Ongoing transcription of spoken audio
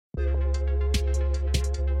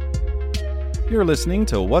You're listening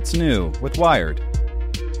to What's New with Wired.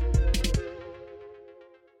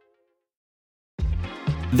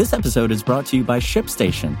 This episode is brought to you by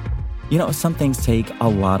ShipStation. You know, some things take a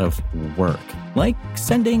lot of work, like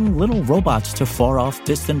sending little robots to far-off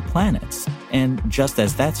distant planets. And just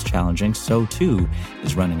as that's challenging, so too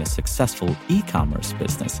is running a successful e-commerce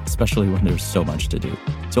business, especially when there's so much to do.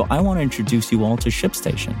 So I want to introduce you all to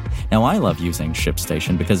ShipStation. Now, I love using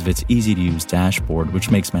ShipStation because of its easy-to-use dashboard,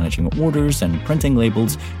 which makes managing orders and printing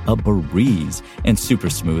labels a breeze and super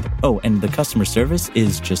smooth. Oh, and the customer service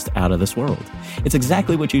is just out of this world. It's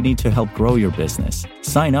exactly what you need to help grow your business.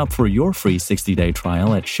 Sign up for your free 60-day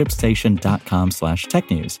trial at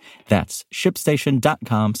shipstation.com/technews. That's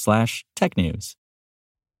shipstation.com/technews.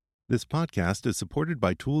 This podcast is supported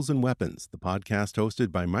by Tools and Weapons, the podcast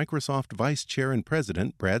hosted by Microsoft Vice Chair and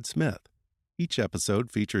President Brad Smith. Each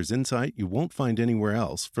episode features insight you won't find anywhere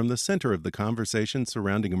else from the center of the conversation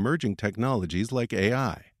surrounding emerging technologies like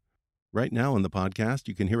AI. Right now on the podcast,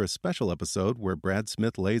 you can hear a special episode where Brad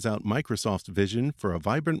Smith lays out Microsoft's vision for a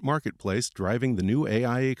vibrant marketplace driving the new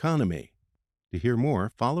AI economy. To hear more,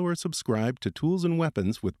 follow or subscribe to Tools and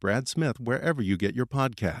Weapons with Brad Smith wherever you get your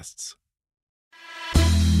podcasts.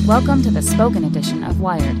 Welcome to the spoken edition of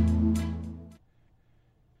Wired.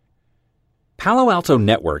 Palo Alto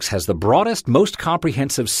Networks has the broadest, most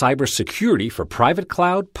comprehensive cybersecurity for private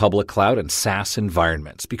cloud, public cloud, and SaaS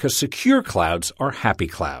environments because secure clouds are happy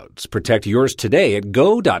clouds. Protect yours today at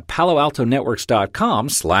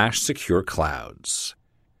go.paloaltonetworks.com/secure-clouds.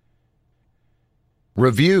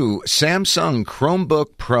 Review Samsung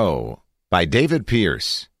Chromebook Pro by David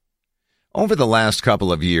Pierce. Over the last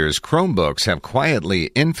couple of years, Chromebooks have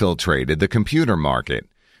quietly infiltrated the computer market.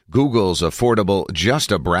 Google's affordable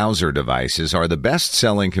just-a-browser devices are the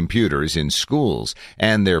best-selling computers in schools,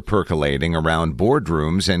 and they're percolating around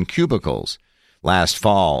boardrooms and cubicles. Last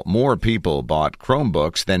fall, more people bought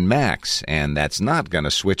Chromebooks than Macs, and that's not going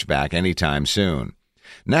to switch back anytime soon.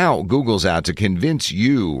 Now, Google's out to convince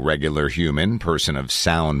you, regular human, person of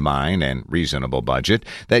sound mind and reasonable budget,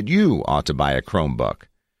 that you ought to buy a Chromebook.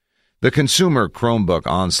 The consumer Chromebook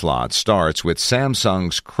onslaught starts with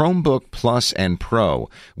Samsung's Chromebook Plus and Pro,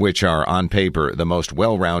 which are on paper the most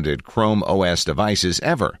well-rounded Chrome OS devices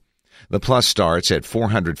ever. The Plus starts at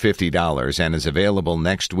 $450 and is available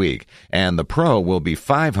next week, and the Pro will be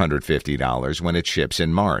 $550 when it ships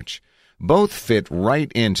in March. Both fit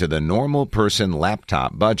right into the normal person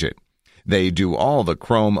laptop budget. They do all the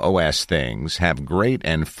Chrome OS things, have great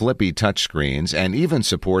and flippy touchscreens, and even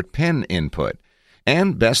support pen input.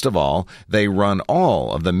 And best of all, they run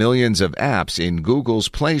all of the millions of apps in Google's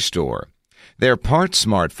Play Store. They're part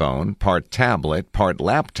smartphone, part tablet, part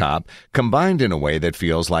laptop, combined in a way that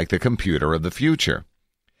feels like the computer of the future.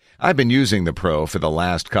 I've been using the Pro for the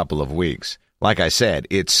last couple of weeks. Like I said,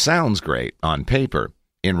 it sounds great on paper.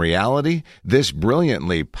 In reality, this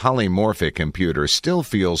brilliantly polymorphic computer still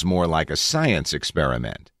feels more like a science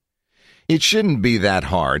experiment. It shouldn't be that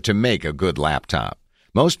hard to make a good laptop.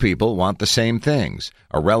 Most people want the same things: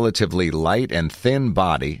 a relatively light and thin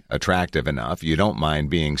body, attractive enough you don't mind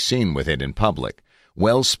being seen with it in public,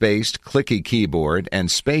 well-spaced, clicky keyboard,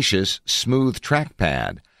 and spacious, smooth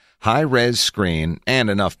trackpad, high-res screen, and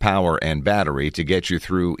enough power and battery to get you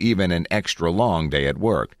through even an extra long day at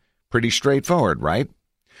work. Pretty straightforward, right?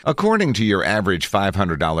 According to your average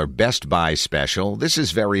 $500 Best Buy special, this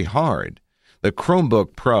is very hard. The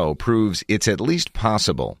Chromebook Pro proves it's at least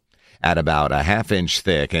possible. At about a half-inch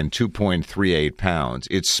thick and 2.38 pounds,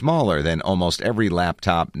 it's smaller than almost every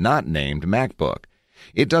laptop not named MacBook.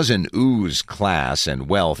 It doesn't ooze class and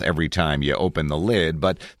wealth every time you open the lid,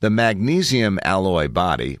 but the magnesium alloy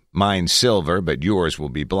body, mine's silver but yours will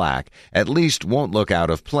be black, at least won't look out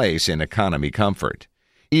of place in economy comfort.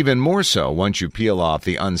 Even more so once you peel off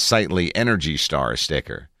the unsightly Energy Star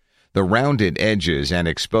sticker. The rounded edges and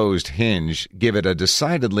exposed hinge give it a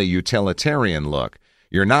decidedly utilitarian look.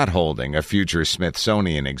 You're not holding a future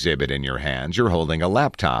Smithsonian exhibit in your hands, you're holding a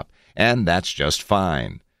laptop, and that's just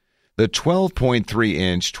fine. The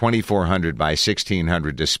 12.3-inch 2400 by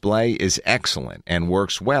 1600 display is excellent and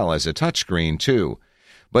works well as a touchscreen too,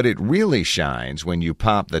 but it really shines when you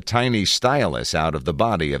pop the tiny stylus out of the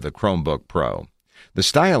body of the Chromebook Pro. The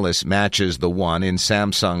stylus matches the one in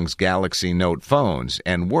Samsung's Galaxy Note phones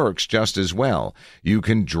and works just as well. You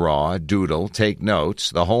can draw, doodle, take notes,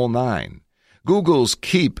 the whole nine. Google's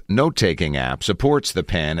Keep note-taking app supports the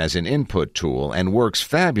pen as an input tool and works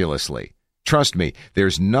fabulously. Trust me,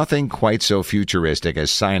 there's nothing quite so futuristic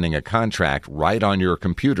as signing a contract right on your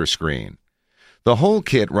computer screen. The whole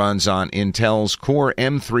kit runs on Intel's Core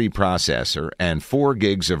M3 processor and 4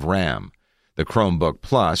 gigs of RAM. The Chromebook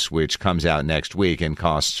Plus, which comes out next week and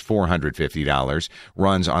costs $450,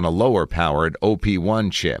 runs on a lower-powered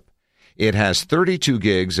OP1 chip. It has 32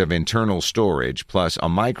 gigs of internal storage plus a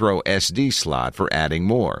micro SD slot for adding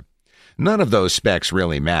more. None of those specs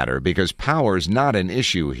really matter because power's not an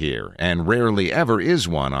issue here and rarely ever is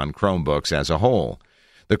one on Chromebooks as a whole.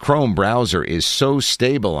 The Chrome browser is so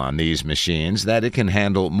stable on these machines that it can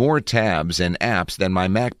handle more tabs and apps than my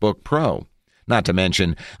MacBook Pro. Not to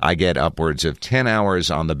mention, I get upwards of 10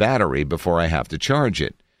 hours on the battery before I have to charge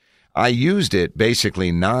it. I used it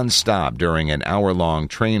basically non-stop during an hour-long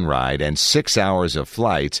train ride and 6 hours of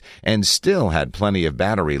flights and still had plenty of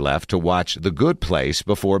battery left to watch The Good Place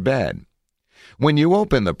before bed. When you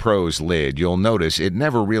open the Pro's lid, you'll notice it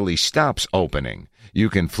never really stops opening. You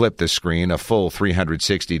can flip the screen a full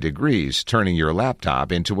 360 degrees, turning your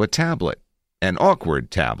laptop into a tablet. An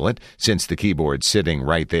awkward tablet, since the keyboard's sitting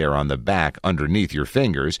right there on the back underneath your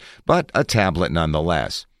fingers, but a tablet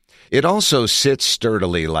nonetheless. It also sits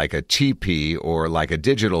sturdily like a TP or like a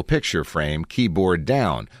digital picture frame keyboard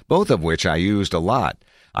down, both of which I used a lot.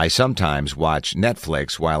 I sometimes watch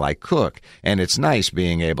Netflix while I cook, and it's nice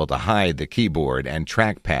being able to hide the keyboard and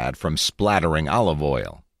trackpad from splattering olive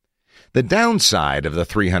oil. The downside of the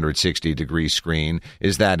 360-degree screen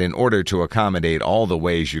is that in order to accommodate all the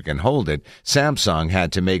ways you can hold it, Samsung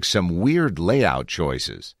had to make some weird layout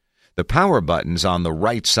choices. The power button's on the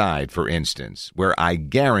right side, for instance, where I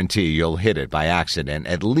guarantee you'll hit it by accident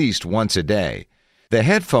at least once a day. The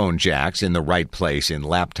headphone jack's in the right place in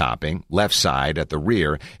laptoping, left side at the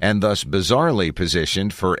rear, and thus bizarrely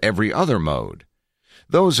positioned for every other mode.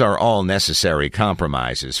 Those are all necessary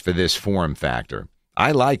compromises for this form factor.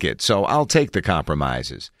 I like it, so I'll take the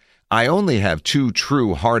compromises. I only have two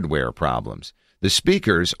true hardware problems. The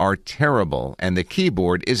speakers are terrible, and the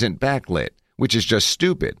keyboard isn't backlit, which is just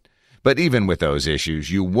stupid. But even with those issues,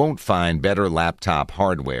 you won't find better laptop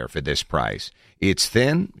hardware for this price. It's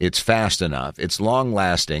thin, it's fast enough, it's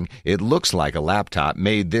long-lasting, it looks like a laptop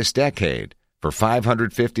made this decade. For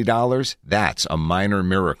 $550, that's a minor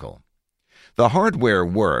miracle. The hardware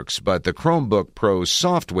works, but the Chromebook Pro's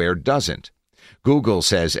software doesn't. Google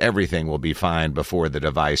says everything will be fine before the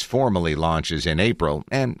device formally launches in April,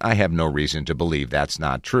 and I have no reason to believe that's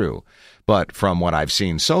not true. But from what I've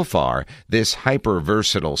seen so far, this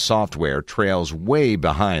hyper-versatile software trails way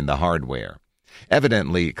behind the hardware.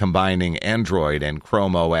 Evidently, combining Android and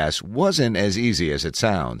Chrome OS wasn't as easy as it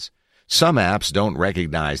sounds. Some apps don't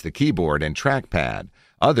recognize the keyboard and trackpad.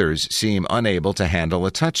 Others seem unable to handle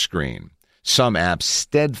a touchscreen. Some apps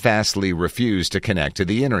steadfastly refuse to connect to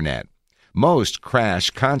the Internet. Most crash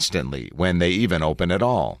constantly when they even open at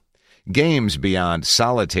all. Games beyond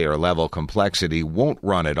solitaire-level complexity won't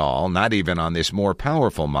run at all, not even on this more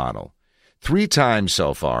powerful model. 3 times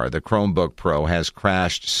so far, the Chromebook Pro has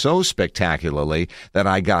crashed so spectacularly that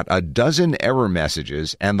I got a dozen error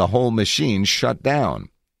messages and the whole machine shut down.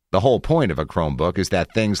 The whole point of a Chromebook is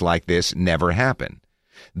that things like this never happen.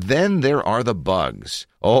 Then there are the bugs.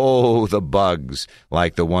 Oh, the bugs,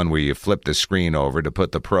 like the one where you flip the screen over to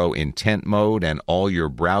put the Pro in tent mode and all your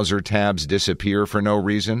browser tabs disappear for no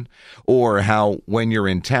reason, or how when you're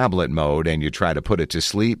in tablet mode and you try to put it to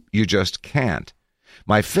sleep, you just can't.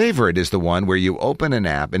 My favorite is the one where you open an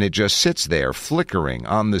app and it just sits there flickering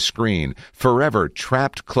on the screen, forever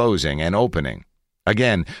trapped closing and opening.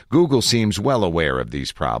 Again, Google seems well aware of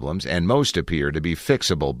these problems, and most appear to be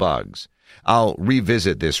fixable bugs. I'll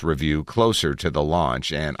revisit this review closer to the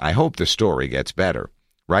launch, and I hope the story gets better.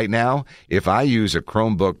 Right now, if I use a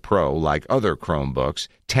Chromebook Pro like other Chromebooks,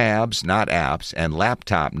 tabs, not apps, and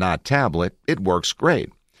laptop, not tablet, it works great.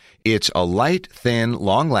 It's a light, thin,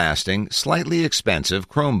 long-lasting, slightly expensive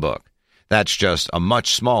Chromebook. That's just a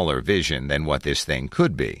much smaller vision than what this thing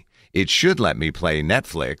could be. It should let me play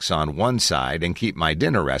Netflix on one side and keep my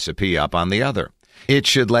dinner recipe up on the other. It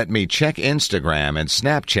should let me check Instagram and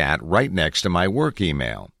Snapchat right next to my work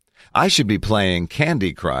email. I should be playing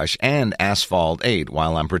Candy Crush and Asphalt 8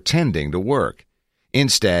 while I'm pretending to work.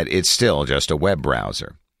 Instead, it's still just a web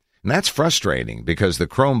browser. And that's frustrating because the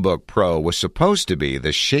Chromebook Pro was supposed to be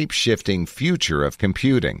the shape-shifting future of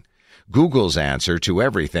computing. Google's answer to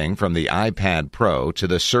everything from the iPad Pro to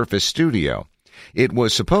the Surface Studio. It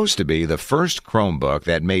was supposed to be the first Chromebook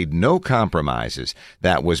that made no compromises,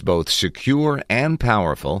 that was both secure and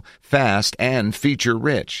powerful, fast and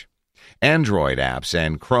feature-rich. Android apps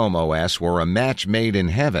and Chrome OS were a match made in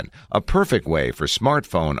heaven, a perfect way for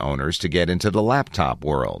smartphone owners to get into the laptop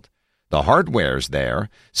world. The hardware's there.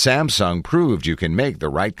 Samsung proved you can make the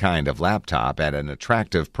right kind of laptop at an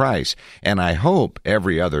attractive price, and I hope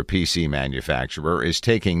every other PC manufacturer is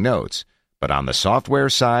taking notes. But on the software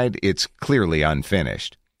side, it's clearly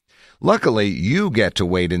unfinished. Luckily, you get to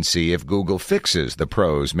wait and see if Google fixes the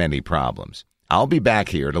Pro's many problems. I'll be back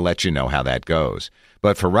here to let you know how that goes.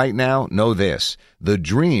 But for right now, know this. The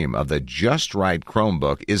dream of the just right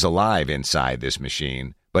Chromebook is alive inside this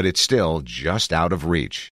machine, but it's still just out of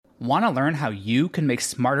reach. Want to learn how you can make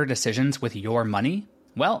smarter decisions with your money?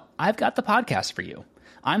 Well, I've got the podcast for you.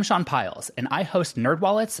 I'm Sean Piles, and I host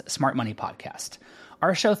NerdWallet's Smart Money Podcast.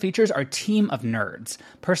 Our show features our team of nerds,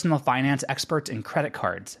 personal finance experts in credit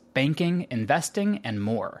cards, banking, investing, and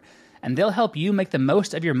more. And they'll help you make the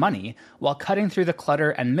most of your money while cutting through the clutter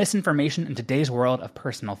and misinformation in today's world of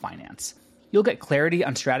personal finance. You'll get clarity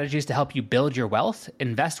on strategies to help you build your wealth,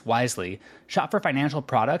 invest wisely, shop for financial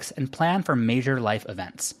products, and plan for major life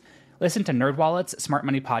events. Listen to NerdWallet's Smart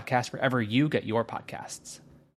Money Podcast wherever you get your podcasts.